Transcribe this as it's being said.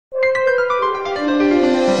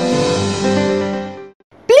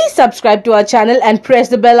subscribe to our channel and press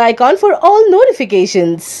the bell icon for all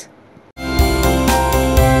notifications.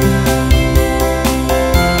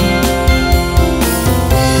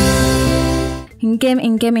 Inkem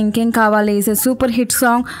Inkem Inkem Kavale is a super hit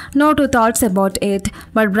song, no two thoughts about it.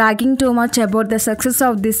 But bragging too much about the success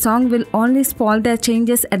of this song will only spoil the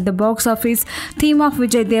changes at the box office. Theme of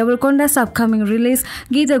Vijay Devarkonda's upcoming release,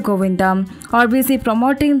 Geetha Govindam, are busy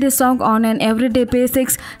promoting this song on an everyday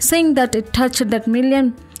basis, saying that it touched that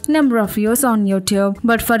million number of views on YouTube.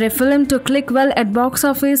 But for a film to click well at box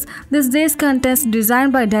office, this day's contest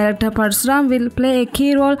designed by director Parasuram will play a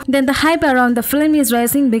key role. Then the hype around the film is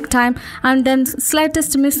rising big time, and then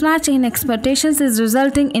slightest mismatch in expectations is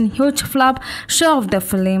resulting in huge flop show of the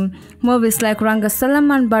film. Movies like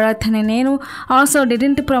Rangasthalam and Bharat and Nenu also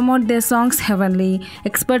didn't promote their songs heavily,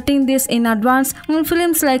 expecting this in advance. And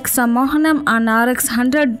films like Sammohanam and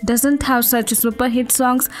RX100 doesn't have such super hit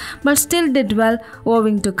songs but still did well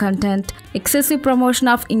owing to content. Excessive promotion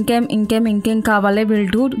of Inkem Inkem Inkem Kavale will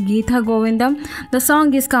do Geetha Govindam. The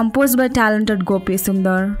song is composed by talented Gopi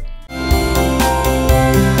Sundar.